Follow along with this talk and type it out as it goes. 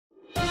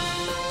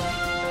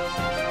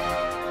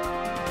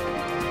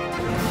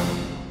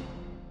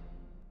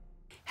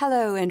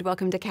Hello and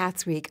welcome to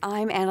CATSweek.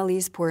 I'm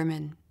Annalise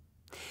Poorman.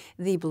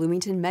 The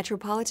Bloomington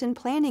Metropolitan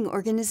Planning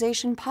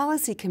Organization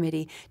Policy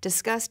Committee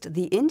discussed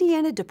the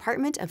Indiana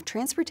Department of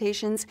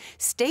Transportation's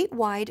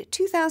statewide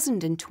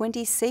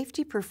 2020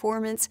 safety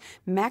performance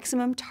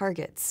maximum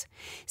targets.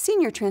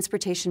 Senior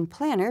Transportation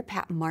Planner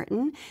Pat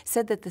Martin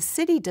said that the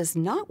city does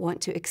not want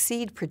to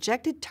exceed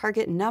projected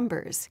target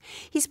numbers.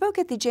 He spoke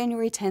at the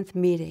January 10th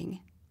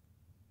meeting.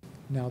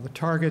 Now, the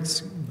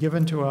targets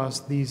given to us,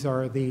 these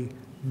are the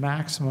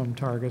maximum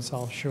targets.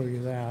 I'll show you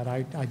that.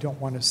 I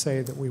don't want to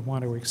say that we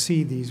want to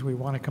exceed these. We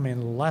want to come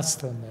in less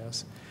than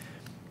this.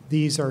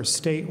 These are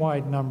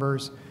statewide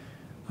numbers.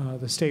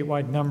 The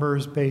statewide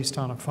numbers based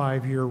on a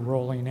 5-year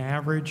rolling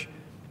average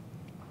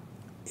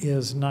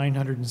is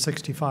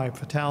 965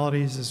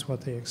 fatalities is what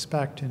they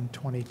expect in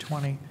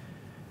 2020.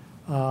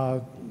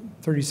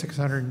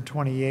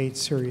 3,628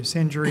 serious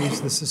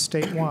injuries. This is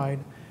statewide.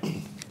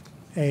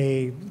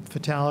 A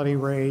fatality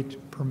rate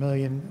per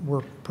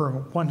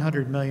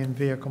 100 million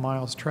vehicle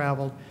miles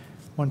traveled,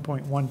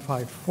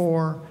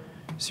 1.154.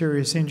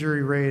 Serious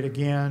injury rate,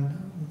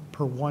 again,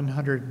 per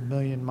 100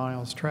 million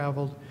miles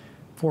traveled,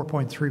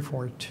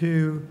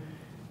 4.342.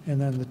 And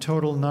then the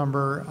total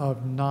number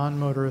of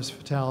non-motorist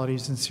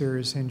fatalities and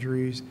serious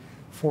injuries,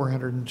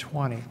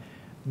 420.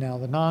 Now,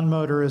 the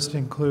non-motorist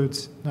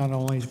includes not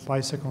only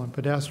bicycle and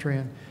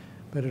pedestrian,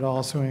 but it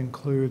also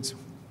includes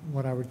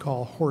what I would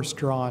call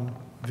horse-drawn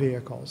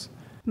vehicles.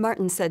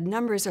 Martin said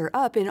numbers are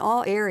up in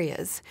all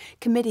areas.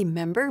 Committee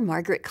member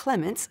Margaret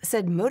Clements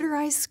said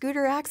motorized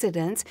scooter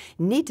accidents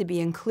need to be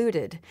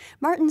included.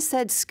 Martin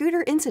said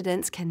scooter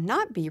incidents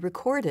cannot be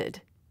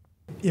recorded.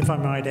 If I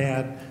might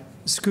add,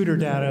 scooter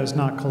data is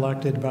not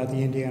collected by the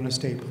Indiana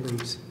State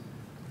Police.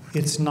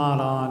 It's not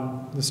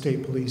on the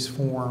state police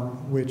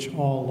form, which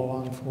all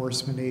law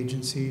enforcement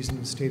agencies in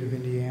the state of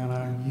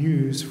Indiana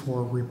use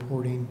for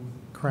reporting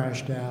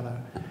crash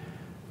data.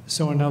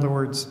 So in other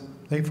words,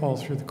 they fall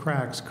through the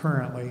cracks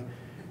currently.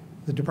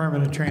 The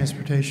Department of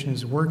Transportation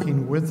is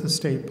working with the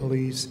state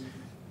police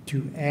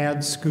to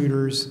add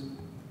scooters,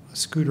 a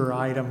scooter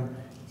item,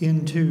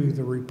 into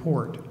the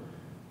report,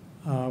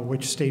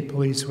 which state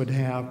police would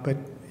have. But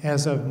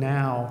as of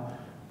now,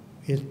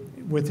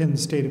 within the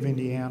state of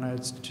Indiana,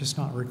 it's just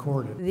not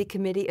recorded. The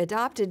committee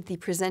adopted the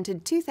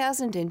presented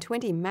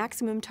 2020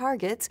 maximum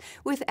targets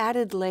with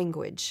added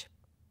language.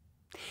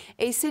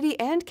 A city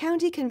and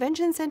county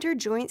convention center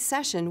joint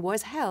session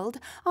was held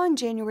on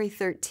January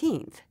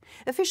 13th.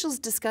 Officials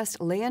discussed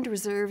land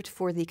reserved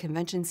for the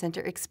convention center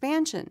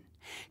expansion.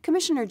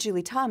 Commissioner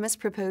Julie Thomas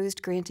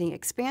proposed granting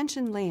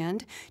expansion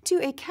land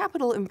to a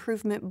capital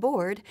improvement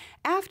board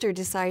after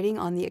deciding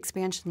on the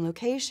expansion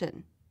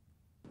location.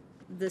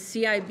 The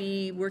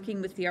CIB,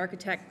 working with the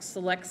architect,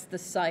 selects the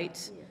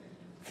site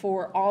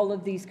for all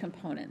of these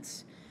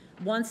components.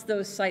 Once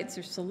those sites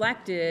are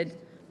selected,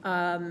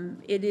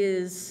 it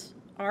is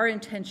our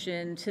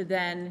intention to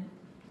then,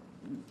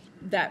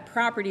 that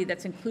property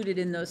that's included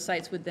in those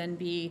sites would then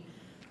be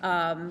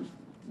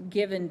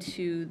given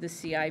to the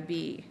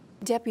CIB.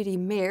 Deputy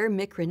Mayor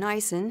Mick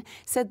Renison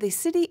said the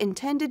city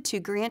intended to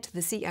grant the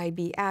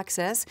CIB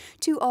access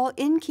to all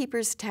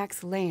innkeepers'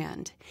 tax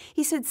land.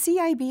 He said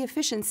CIB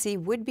efficiency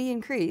would be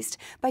increased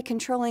by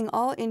controlling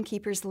all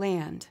innkeepers'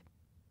 land.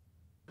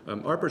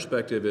 Our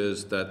perspective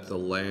is that the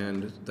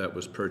land that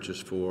was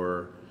purchased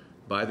for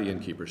by the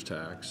innkeepers'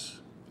 tax,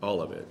 all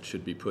of it,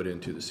 should be put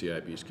into the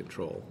CIB's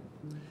control.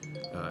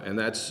 And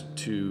that's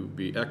to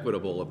be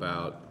equitable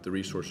about the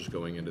resources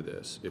going into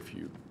this. If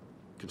you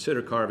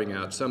consider carving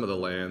out some of the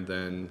land,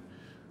 then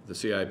the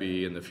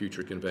CIB and the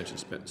future convention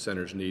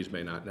center's needs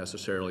may not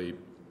necessarily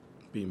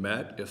be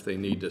met. If they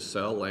need to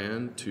sell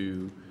land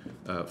to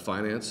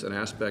finance an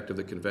aspect of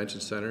the convention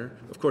center,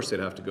 of course they'd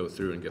have to go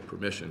through and get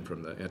permission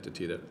from the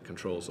entity that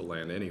controls the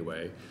land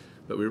anyway.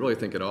 But we really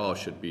think it all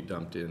should be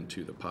dumped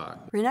into the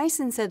pot.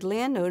 Renison said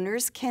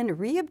landowners can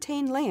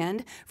reobtain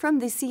land from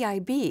the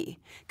CIB.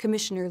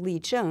 Commissioner Lee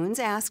Jones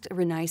asked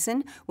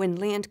Renison when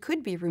land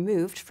could be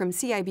removed from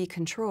CIB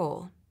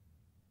control.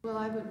 Well,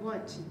 I would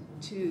want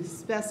to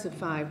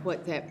specify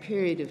what that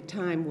period of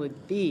time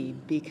would be,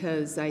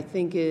 because I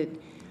think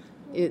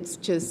it's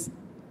just,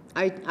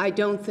 I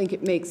don't think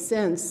it makes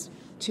sense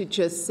to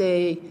just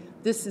say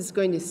this is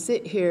going to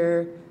sit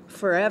here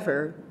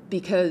forever,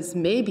 because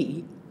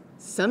maybe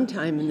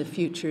sometime in the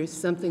future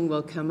something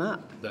will come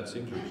up. That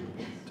seems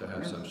reasonable, to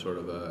have some sort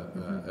of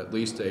at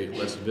least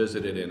let's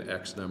visit it in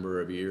X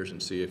number of years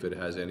and see if it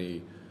has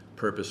any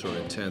purpose or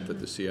intent that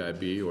the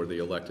CIB or the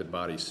elected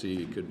body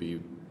see could be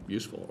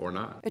useful or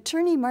not.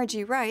 Attorney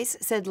Margie Rice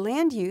said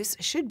land use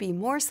should be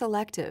more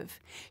selective.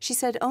 She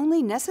said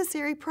only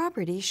necessary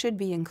property should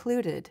be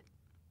included.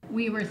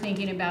 We were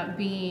thinking about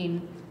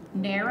being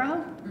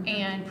narrow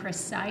and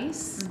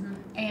precise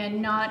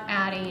and not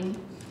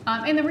adding,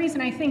 and the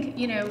reason I think,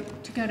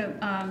 to go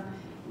to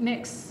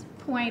Mick's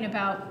point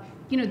about,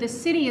 the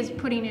city is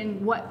putting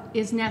in what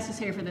is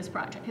necessary for this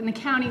project, and the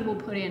county will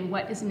put in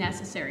what is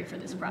necessary for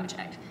this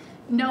project.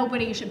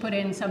 Nobody should put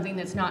in something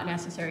that's not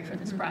necessary for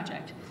this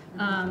project.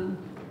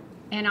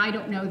 And I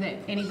don't know that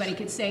anybody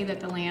could say that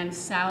the land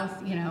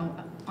south, you know,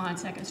 on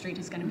 2nd Street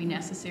is going to be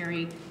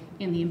necessary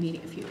in the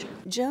immediate future.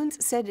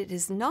 Jones said it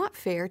is not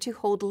fair to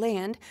hold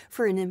land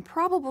for an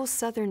improbable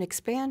southern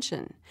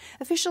expansion.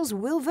 Officials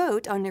will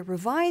vote on a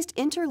revised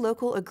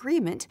interlocal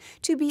agreement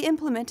to be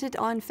implemented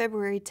on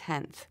February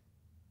 10th.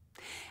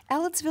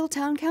 Ellettsville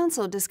Town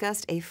Council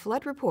discussed a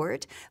flood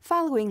report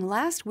following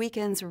last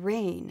weekend's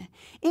rain.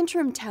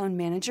 Interim Town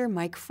Manager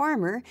Mike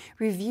Farmer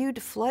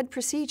reviewed flood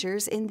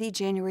procedures in the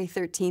January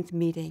 13th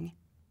meeting.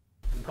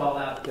 We called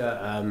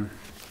out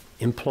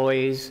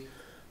employees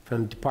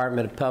from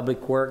Department of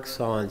Public Works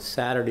on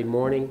Saturday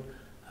morning.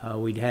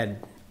 We'd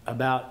had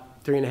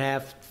about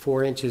 3.5 to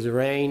 4 inches of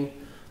rain.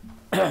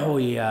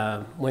 We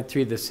went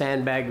through the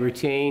sandbag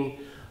routine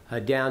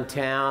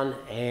downtown,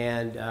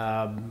 and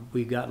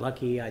we got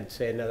lucky. I'd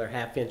say another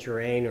 ½ inch of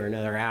rain or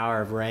another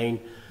hour of rain,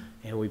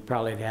 and we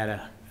probably had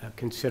a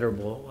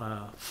considerable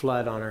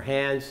flood on our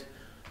hands.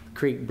 The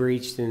creek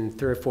breached in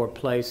 3 or 4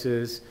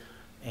 places,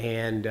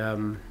 and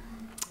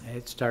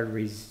it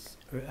started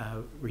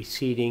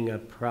receding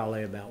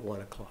probably about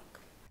 1 o'clock.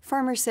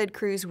 Farmer said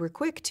crews were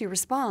quick to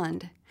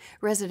respond.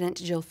 Resident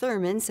Jill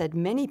Thurman said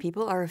many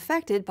people are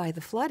affected by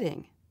the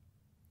flooding.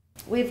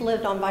 We've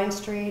lived on Vine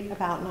Street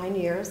about 9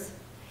 years,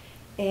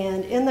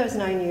 and in those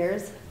 9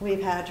 years,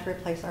 we've had to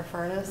replace our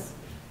furnace,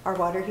 our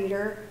water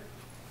heater,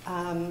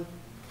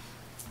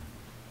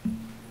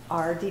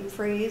 our deep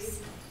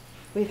freeze.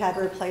 We've had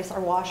to replace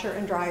our washer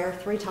and dryer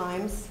 3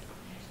 times,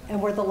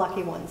 and we're the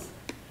lucky ones.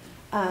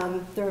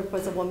 There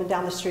was a woman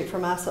down the street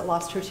from us that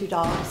lost her 2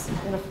 dogs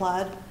in a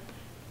flood.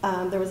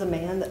 There was a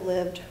man that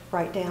lived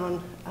right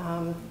down,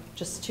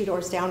 just 2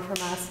 doors down from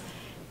us,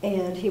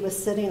 and he was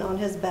sitting on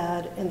his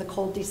bed in the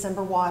cold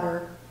December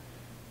water,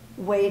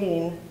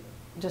 waiting,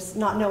 just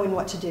not knowing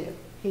what to do.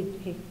 He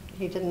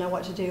didn't know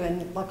what to do,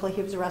 and luckily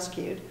he was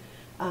rescued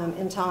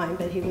in time,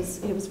 but he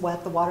was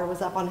wet. The water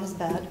was up on his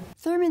bed.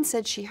 Thurman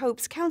said she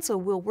hopes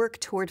council will work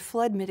toward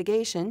flood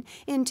mitigation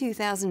in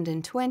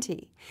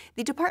 2020.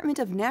 The Department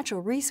of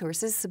Natural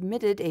Resources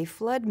submitted a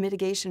flood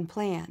mitigation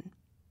plan.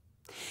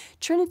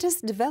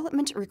 Trinitas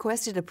Development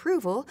requested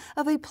approval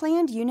of a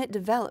planned unit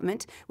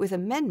development with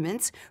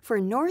amendments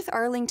for North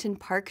Arlington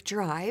Park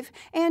Drive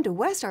and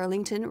West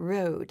Arlington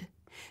Road.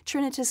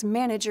 Trinitas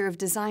Manager of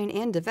Design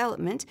and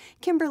Development,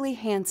 Kimberly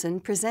Hansen,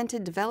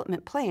 presented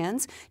development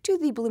plans to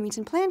the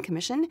Bloomington Plan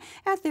Commission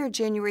at their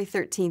January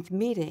 13th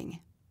meeting.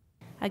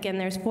 Again,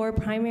 there's 4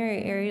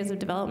 primary areas of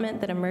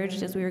development that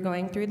emerged as we were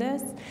going through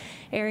this.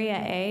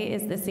 Area A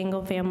is the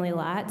single-family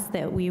lots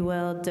that we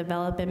will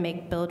develop and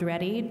make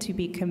build-ready to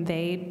be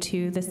conveyed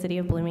to the City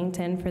of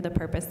Bloomington for the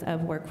purpose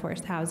of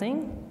workforce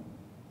housing.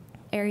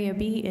 Area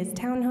B is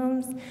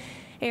townhomes.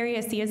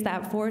 Area C is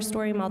that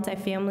 4-story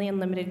multifamily and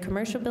limited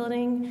commercial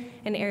building,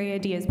 and Area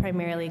D is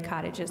primarily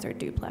cottages or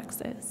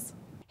duplexes.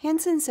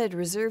 Hansen said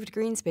reserved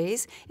green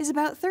space is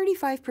about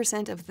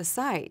 35% of the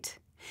site.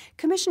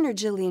 Commissioner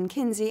Jillian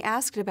Kinsey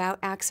asked about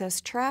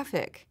access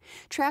traffic.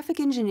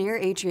 Traffic engineer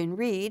Adrian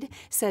Reed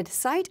said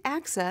site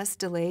access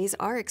delays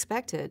are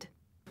expected.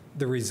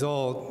 The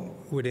result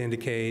would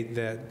indicate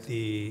that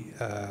the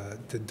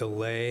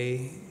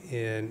delay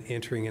in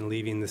entering and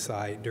leaving the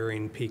site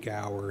during peak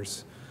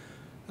hours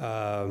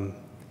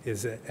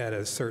is at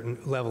a certain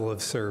level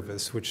of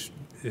service, which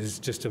is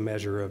just a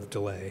measure of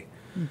delay.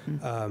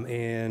 Mm-hmm.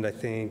 And I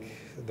think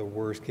the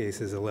worst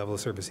case is a level of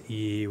service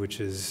E,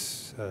 which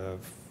is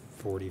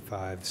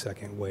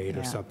 45-second wait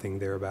or something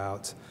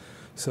thereabouts.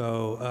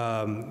 So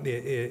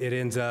it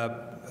ends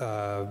up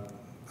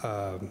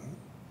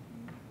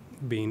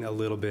being a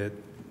little bit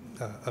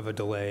of a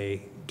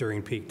delay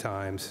during peak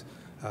times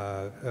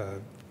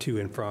to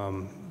and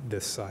from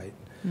this site.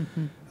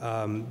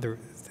 Mm-hmm.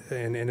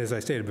 And as I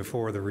stated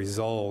before, the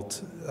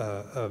result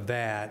of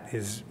that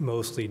is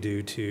mostly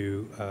due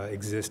to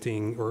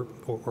existing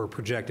or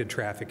projected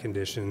traffic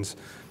conditions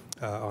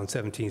on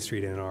 17th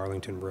Street and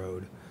Arlington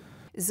Road.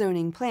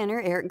 Zoning planner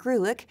Eric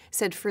Grulich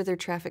said further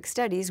traffic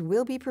studies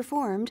will be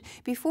performed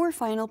before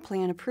final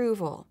plan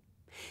approval.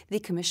 The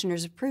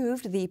commissioners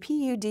approved the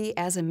PUD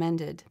as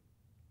amended.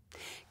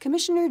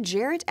 Commissioner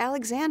Jarrett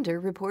Alexander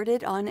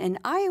reported on an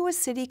Iowa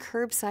City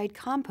curbside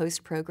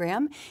compost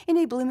program in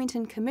a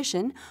Bloomington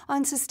Commission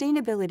on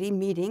Sustainability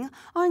meeting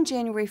on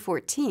January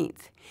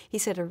 14th. He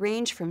said a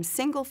range from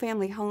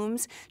single-family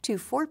homes to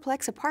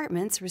 4-plex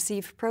apartments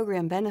received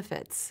program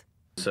benefits.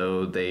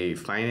 So they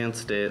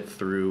financed it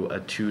through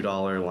a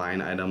 $2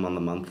 line item on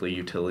the monthly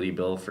utility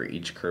bill for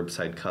each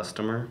curbside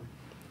customer,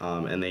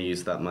 and they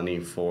used that money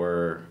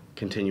for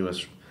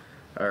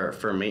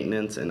for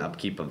maintenance and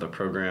upkeep of the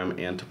program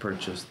and to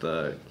purchase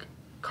the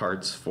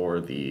carts for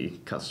the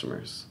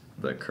customers,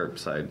 the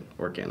curbside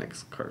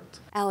organics carts.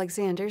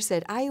 Alexander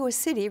said Iowa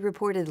City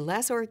reported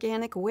less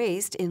organic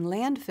waste in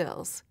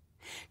landfills.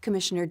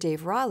 Commissioner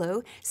Dave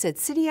Rollo said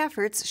city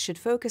efforts should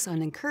focus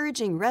on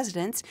encouraging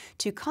residents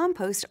to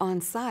compost on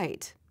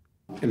site.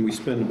 And we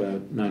spend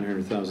about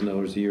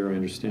 $900,000 a year, I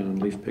understand, on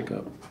leaf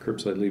pickup,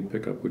 curbside leaf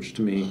pickup, which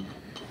to me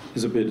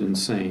is a bit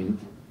insane.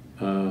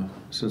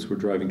 since we're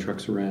driving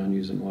trucks around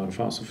using a lot of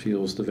fossil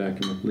fuels to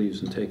vacuum up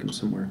leaves and take them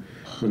somewhere,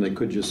 when they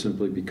could just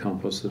simply be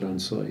composted on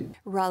site.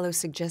 Rollo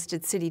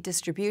suggested city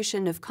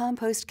distribution of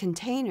compost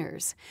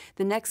containers.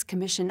 The next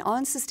Commission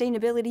on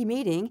Sustainability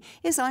meeting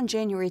is on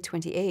January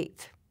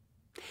 28th.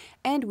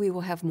 And we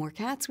will have more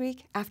Cats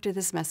Week after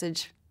this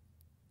message.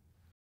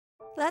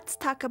 Let's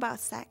talk about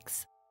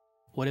sex.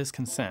 What is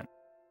consent?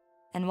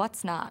 And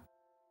what's not?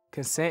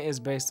 Consent is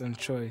based on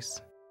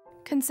choice.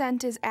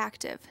 Consent is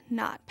active,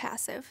 not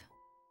passive.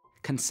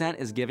 Consent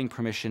is giving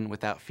permission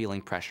without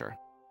feeling pressure.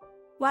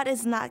 What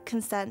is not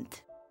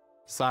consent?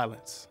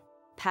 Silence.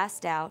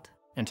 Passed out.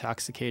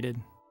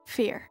 Intoxicated.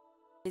 Fear.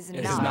 It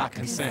is not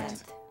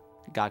consent.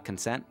 God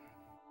consent?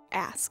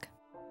 Ask.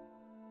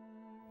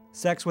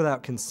 Sex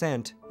without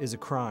consent is a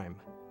crime.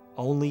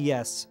 Only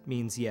yes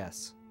means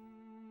yes.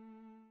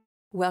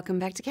 Welcome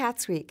back to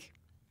Cats Week.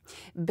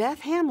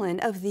 Beth Hamlin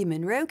of the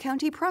Monroe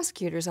County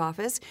Prosecutor's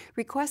Office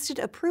requested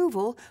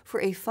approval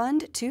for a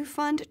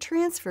fund-to-fund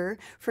transfer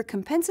for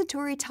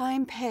compensatory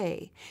time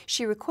pay.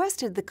 She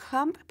requested the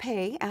comp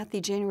pay at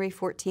the January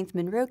 14th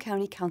Monroe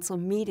County Council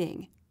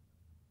meeting.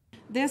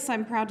 This,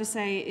 I'm proud to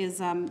say, is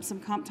some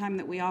comp time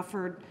that we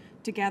offered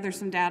to gather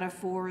some data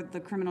for the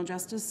criminal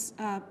justice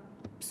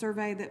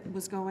survey that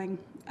was going,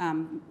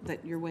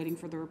 that you're waiting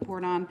for the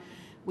report on.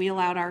 We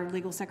allowed our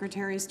legal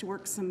secretaries to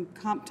work some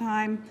comp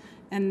time,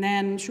 and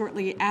then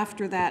shortly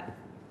after that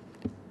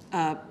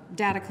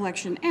data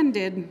collection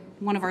ended,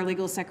 one of our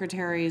legal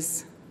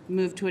secretaries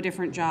moved to a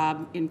different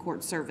job in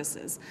court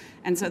services.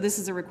 And so this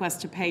is a request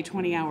to pay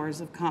 20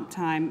 hours of comp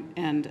time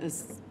and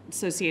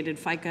associated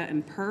FICA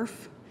and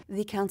PERF.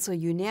 The council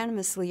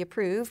unanimously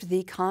approved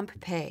the comp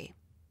pay.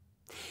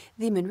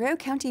 The Monroe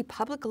County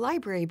Public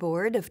Library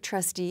Board of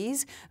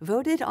Trustees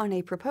voted on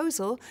a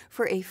proposal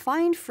for a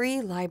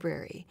fine-free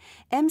library.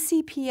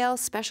 MCPL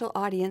Special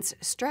Audience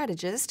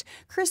Strategist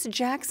Chris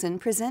Jackson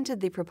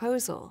presented the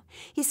proposal.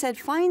 He said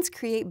fines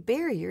create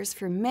barriers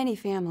for many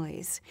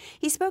families.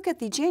 He spoke at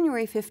the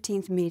January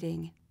 15th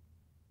meeting.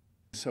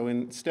 So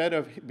instead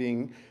of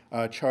being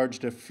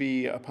charged a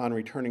fee upon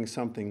returning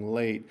something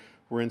late,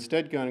 we're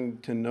instead going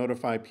to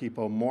notify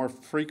people more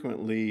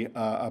frequently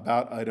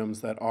about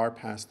items that are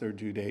past their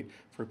due date.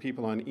 For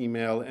people on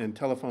email and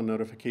telephone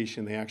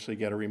notification, they actually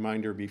get a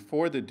reminder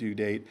before the due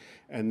date,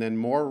 and then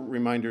more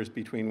reminders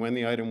between when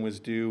the item was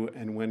due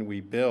and when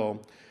we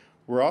bill.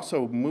 We're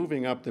also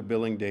moving up the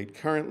billing date.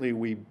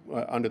 Currently,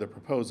 under the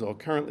proposal,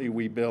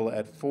 we bill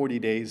at 40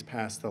 days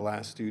past the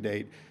last due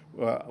date.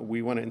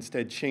 We want to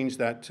instead change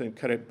that to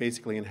cut it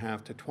basically in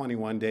half to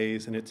 21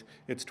 days, and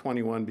it's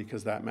 21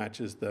 because that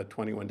matches the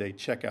 21-day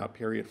checkout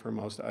period for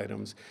most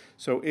items.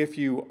 So if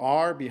you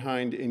are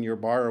behind in your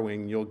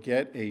borrowing, you'll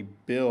get a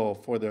bill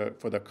for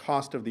the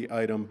cost of the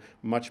item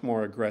much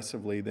more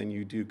aggressively than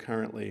you do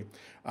currently.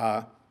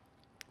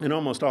 In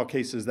almost all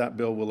cases, that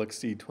bill will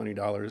exceed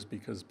 $20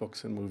 because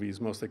books and movies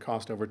mostly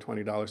cost over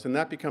 $20, and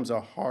that becomes a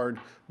hard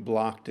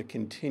block to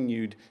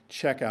continued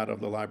checkout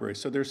of the library.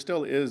 So there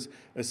still is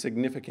a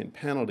significant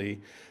penalty.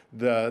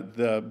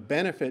 The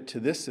benefit to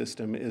this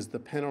system is the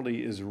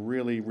penalty is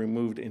really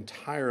removed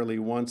entirely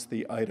once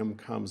the item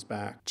comes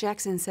back.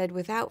 Jackson said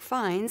without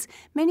fines,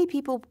 many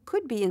people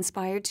could be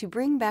inspired to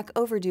bring back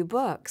overdue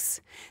books.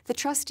 The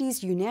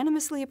trustees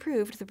unanimously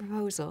approved the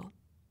proposal.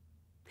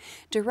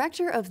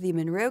 Director of the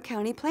Monroe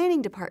County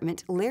Planning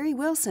Department, Larry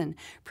Wilson,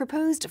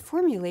 proposed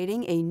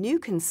formulating a new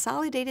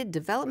consolidated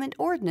development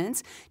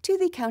ordinance to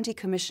the county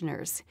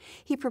commissioners.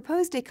 He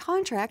proposed a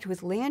contract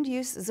with land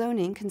use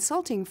zoning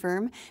consulting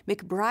firm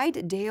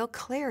McBride Dale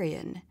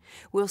Clarion.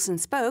 Wilson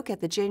spoke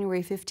at the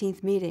January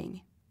 15th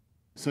meeting.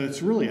 So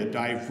it's really a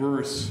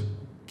diverse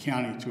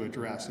county to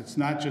address. It's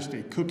not just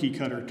a cookie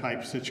cutter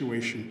type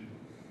situation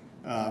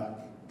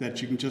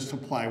that you can just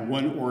apply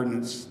one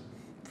ordinance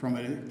from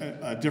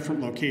a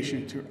different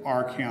location to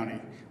our county.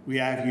 We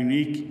have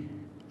unique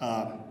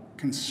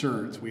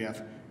concerns. We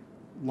have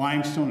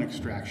limestone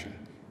extraction.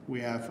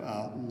 We have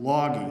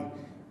logging.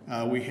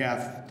 We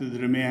have the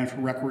demand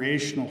for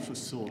recreational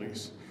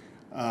facilities.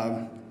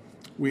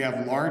 We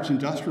have large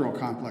industrial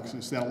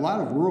complexes that a lot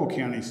of rural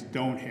counties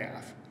don't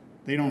have.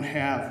 They don't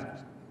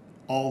have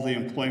all the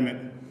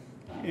employment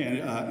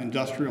and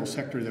industrial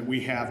sector that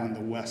we have on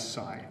the west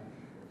side.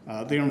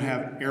 They don't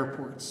have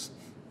airports,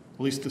 at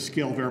least the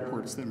scale of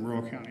airports that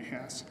Monroe County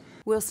has.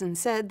 Wilson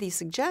said the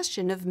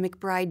suggestion of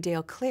McBride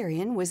Dale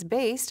Clarion was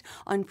based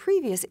on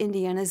previous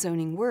Indiana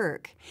zoning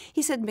work.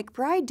 He said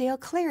McBride Dale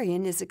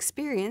Clarion is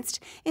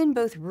experienced in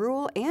both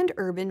rural and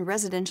urban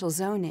residential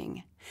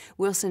zoning.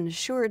 Wilson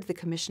assured the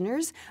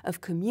commissioners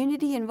of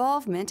community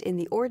involvement in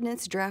the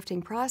ordinance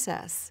drafting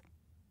process.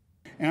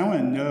 And I want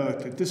to note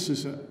that this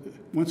is,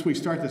 once we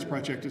start this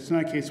project, it's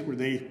not a case where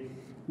they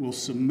will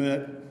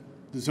submit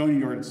the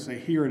zoning ordinance and say,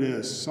 here it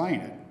is,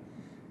 sign it.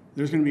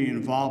 There's going to be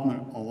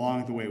involvement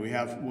along the way.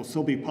 We'll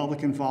still be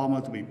public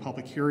involvement, there'll be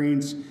public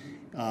hearings.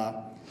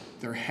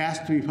 There has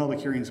to be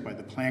public hearings by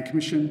the Plan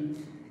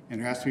Commission, And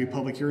there has to be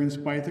public hearings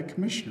by the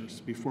commissioners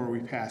before we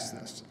pass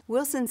this.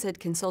 Wilson said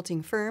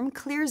consulting firm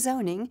Clear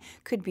Zoning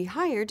could be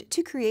hired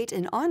to create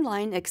an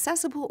online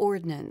accessible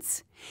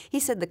ordinance. He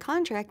said the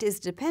contract is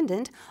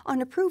dependent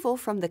on approval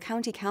from the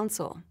county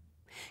council.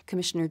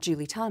 Commissioner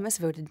Julie Thomas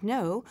voted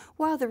no,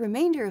 while the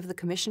remainder of the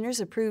commissioners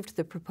approved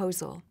the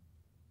proposal.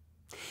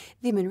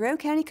 The Monroe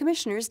County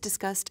Commissioners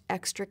discussed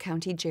extra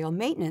county jail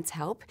maintenance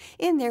help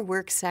in their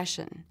work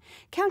session.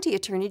 County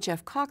Attorney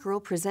Jeff Cockrell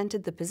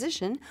presented the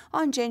position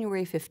on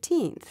January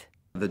 15th.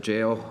 The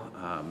jail,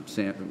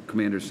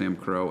 Commander Sam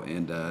Crow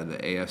and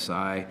the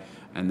ASI,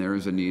 and there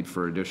is a need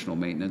for additional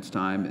maintenance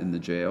time in the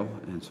jail,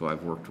 and so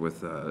I've worked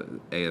with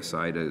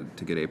ASI to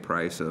get a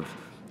price of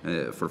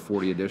for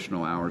 40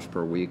 additional hours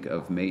per week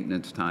of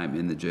maintenance time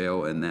in the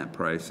jail, and that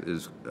price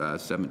is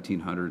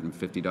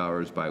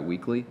 $1,750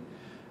 bi-weekly.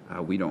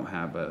 We don't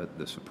have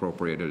this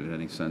appropriated in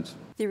any sense.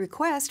 The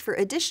request for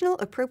additional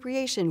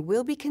appropriation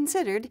will be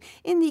considered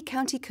in the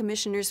County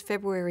Commissioners'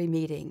 February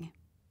meeting.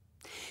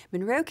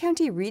 Monroe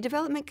County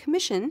Redevelopment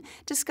Commission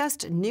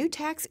discussed new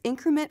tax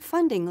increment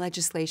funding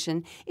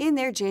legislation in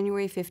their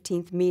January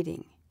 15th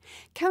meeting.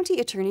 County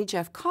Attorney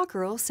Jeff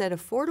Cockrell said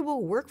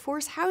affordable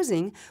workforce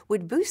housing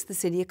would boost the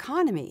city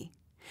economy.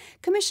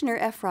 Commissioner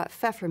Efrat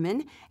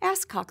Pfefferman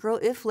asked Cockrell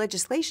if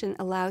legislation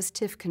allows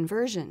TIF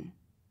conversion.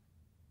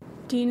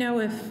 Do you know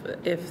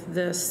if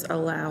this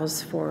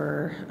allows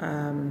for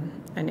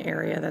an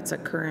area that's a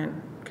current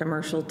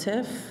commercial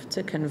TIF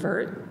to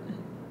convert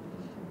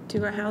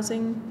to a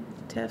housing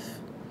TIF?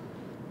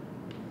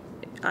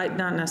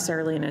 Not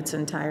necessarily in its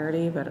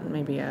entirety, but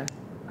maybe a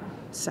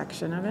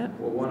section of it?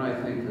 Well, one, I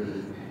think that,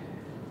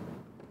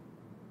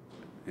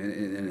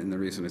 and the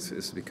reason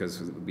is because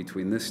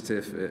between this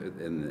TIF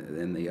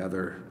and the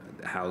other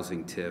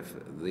housing TIF,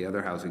 the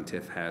other housing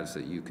TIF has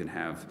that you can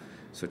have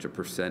such a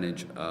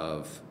percentage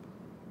of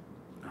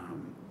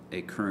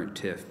a current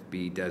TIF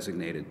be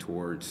designated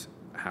towards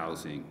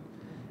housing,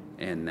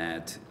 and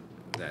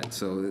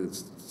so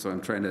I'm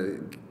trying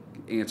to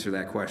answer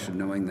that question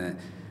knowing that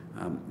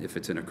if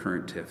it's in a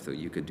current TIF that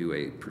you could do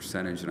a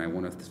percentage, and I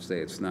want to say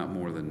it's not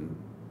more than,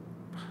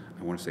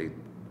 I want to say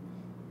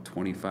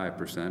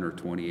 25% or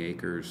 20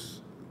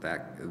 acres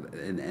that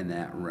in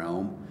that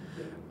realm.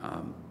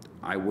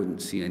 I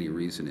wouldn't see any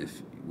reason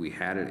if we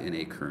had it in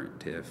a current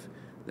TIF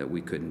that we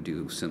couldn't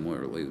do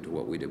similarly to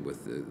what we did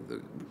with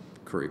the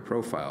Curry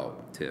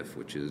Profile TIF,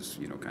 which is,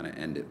 kind of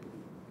end it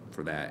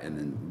for that and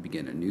then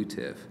begin a new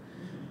TIF.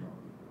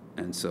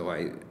 And so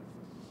I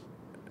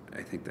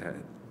think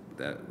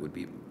that would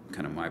be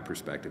kind of my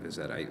perspective, is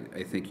that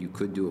I think you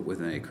could do it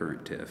within a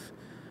current TIF,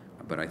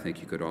 but I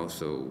think you could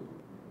also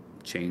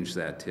change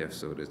that TIF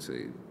so that it's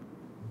a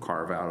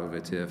carve out of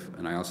a TIF,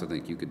 and I also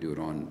think you could do it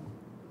on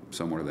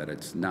somewhere that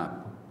it's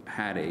not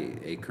had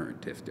a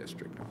current TIF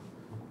district on.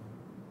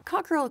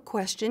 Cockrell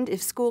questioned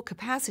if school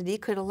capacity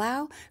could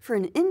allow for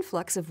an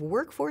influx of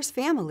workforce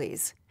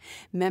families.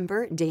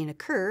 Member Dana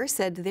Kerr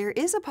said there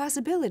is a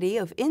possibility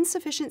of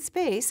insufficient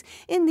space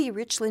in the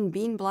Richland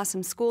Bean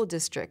Blossom School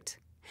District.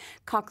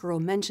 Cockrell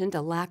mentioned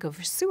a lack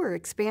of sewer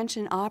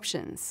expansion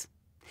options.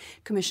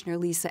 Commissioner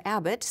Lisa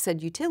Abbott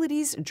said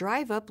utilities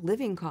drive up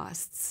living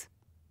costs.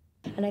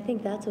 And I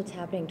think that's what's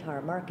happening to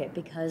our market,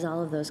 because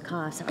all of those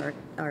costs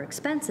are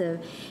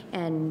expensive,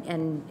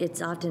 and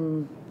it's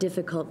often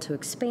difficult to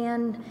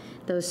expand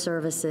those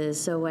services.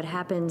 So what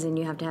happens, and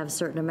you have to have a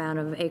certain amount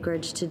of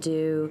acreage to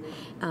do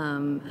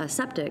a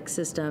septic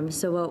system.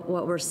 So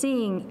what we're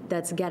seeing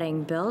that's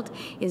getting built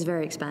is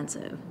very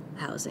expensive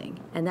housing,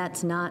 and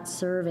that's not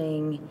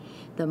serving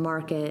the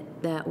market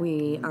that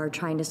we are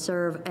trying to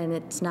serve, and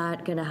it's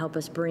not going to help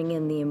us bring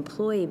in the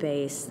employee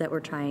base that we're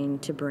trying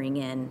to bring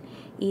in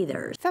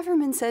either.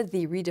 Pfefferman said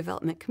the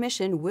Redevelopment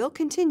Commission will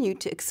continue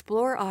to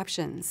explore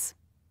options.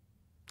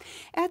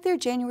 At their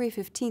January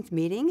 15th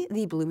meeting,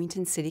 the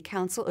Bloomington City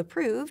Council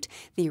approved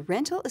the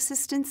Rental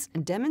Assistance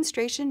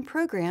Demonstration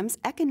Program's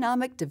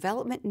Economic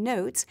Development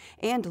Notes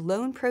and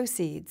loan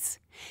proceeds.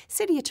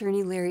 City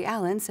Attorney Larry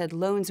Allen said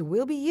loans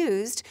will be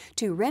used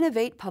to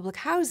renovate public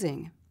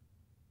housing.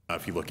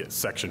 If you look at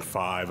Section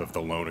 5 of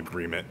the loan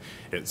agreement,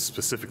 it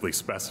specifically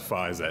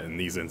specifies that in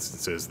these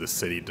instances, the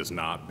city does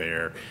not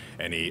bear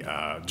any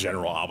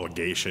general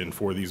obligation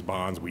for these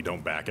bonds. We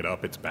don't back it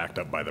up. It's backed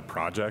up by the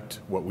project.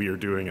 What we are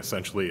doing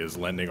essentially is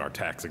lending our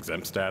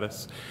tax-exempt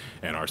status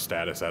and our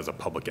status as a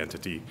public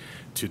entity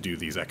to do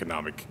these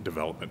economic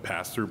development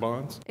pass-through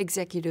bonds.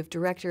 Executive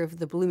Director of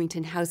the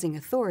Bloomington Housing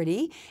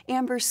Authority,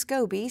 Amber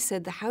Scobie,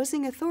 said the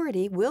Housing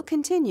Authority will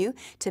continue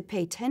to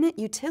pay tenant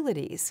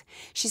utilities.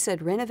 She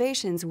said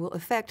renovations will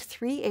affect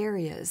 3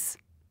 areas.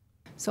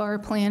 So our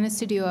plan is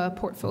to do a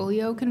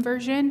portfolio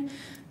conversion.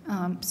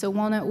 So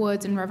Walnut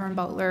Woods and Reverend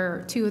Butler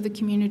are 2 of the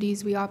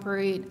communities we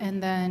operate,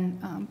 and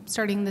then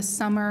starting this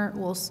summer,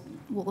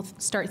 we'll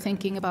start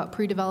thinking about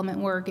pre-development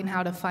work and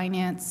how to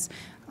finance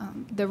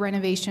the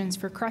renovations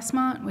for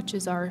Crestmont, which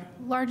is our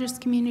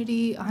largest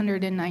community,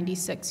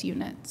 196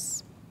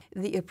 units.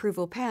 The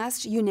approval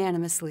passed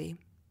unanimously.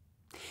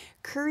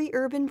 Curry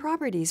Urban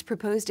Properties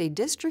proposed a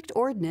district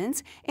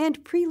ordinance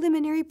and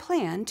preliminary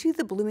plan to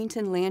the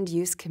Bloomington Land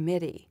Use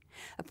Committee.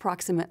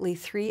 Approximately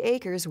 3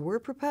 acres were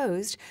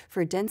proposed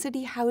for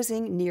density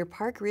housing near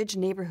Park Ridge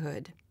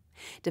neighborhood.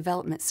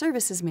 Development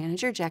Services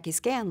Manager Jackie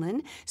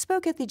Scanlon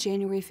spoke at the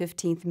January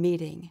 15th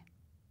meeting.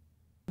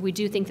 We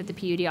do think that the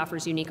PUD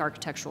offers unique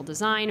architectural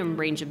design and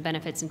range of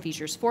benefits and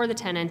features for the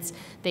tenants.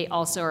 They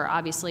also are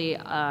obviously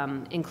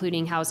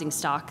including housing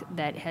stock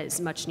that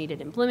is much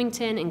needed in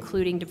Bloomington,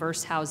 including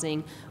diverse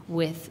housing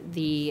with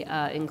the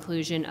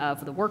inclusion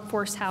of the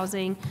workforce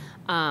housing.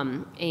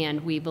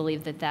 And we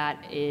believe that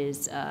that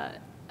is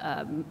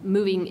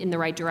moving in the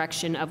right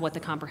direction of what the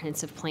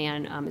comprehensive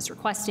plan is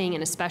requesting,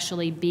 and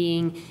especially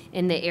being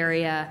in the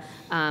area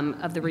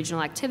of the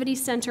Regional Activity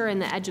Center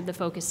and the edge of the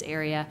focus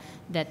area,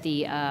 that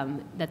the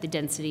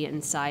density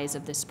and size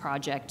of this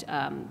project,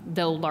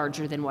 though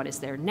larger than what is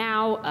there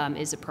now,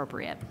 is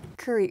appropriate.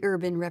 Curry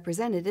Urban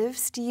Representative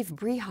Steve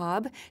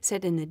Brehob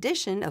said an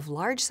addition of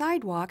large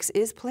sidewalks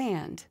is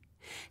planned.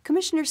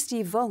 Commissioner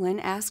Steve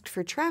Volin asked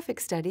for traffic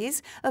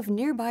studies of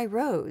nearby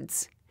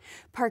roads.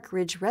 Park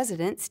Ridge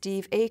resident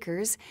Steve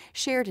Akers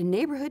shared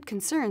neighborhood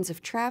concerns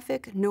of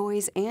traffic,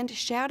 noise, and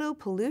shadow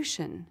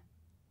pollution.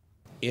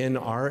 In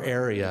our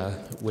area,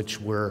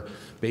 which we're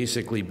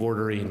basically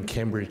bordering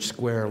Cambridge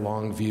Square,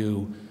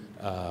 Longview,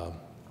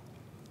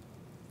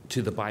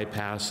 to the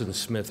bypass and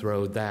Smith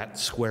Road, that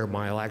square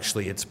mile,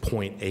 actually it's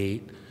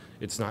 0.8,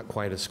 it's not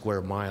quite a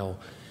square mile.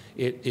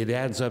 It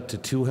adds up to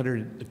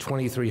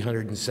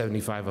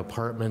 2,375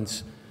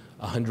 apartments,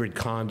 100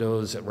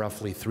 condos at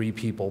roughly 3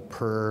 people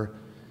per.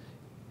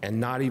 And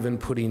not even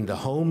putting the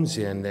homes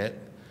in it,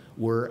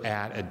 we're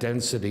at a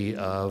density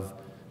of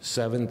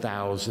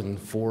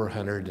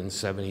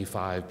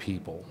 7,475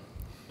 people.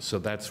 So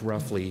that's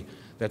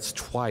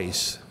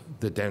twice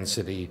the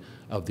density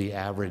of the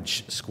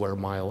average square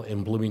mile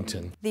in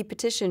Bloomington. The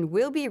petition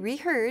will be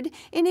reheard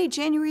in a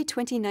January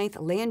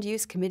 29th Land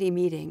Use Committee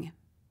meeting.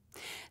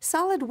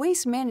 Solid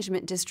Waste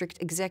Management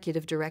District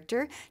Executive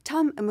Director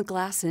Tom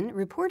McGlasson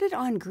reported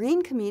on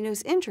Green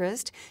Camino's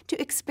interest to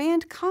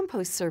expand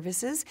compost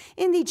services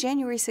in the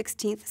January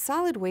 16th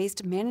Solid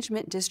Waste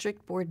Management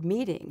District Board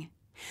meeting.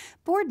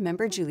 Board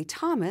member Julie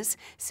Thomas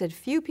said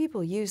few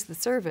people use the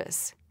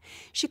service.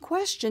 She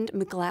questioned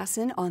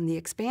McGlasson on the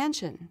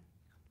expansion.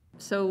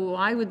 So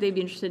why would they be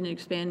interested in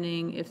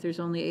expanding if there's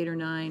only 8 or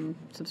 9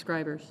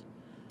 subscribers?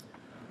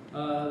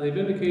 They've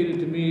indicated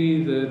to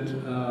me that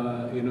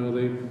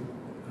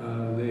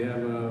they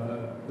have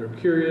they're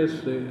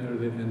curious,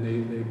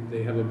 and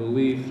they have a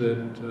belief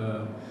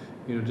that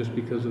just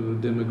because of the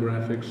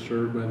demographics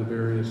served by the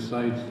various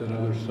sites, that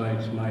other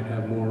sites might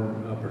have more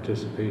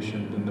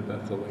participation than the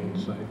Bethel Lane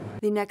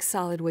site. The next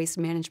Solid Waste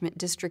Management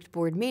District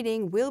Board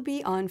meeting will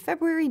be on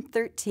February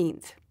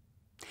 13th.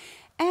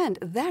 And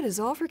that is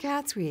all for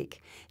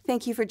CATSweek.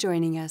 Thank you for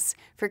joining us.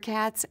 For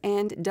CATS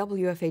and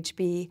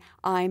WFHB,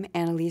 I'm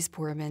Annalise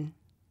Poorman.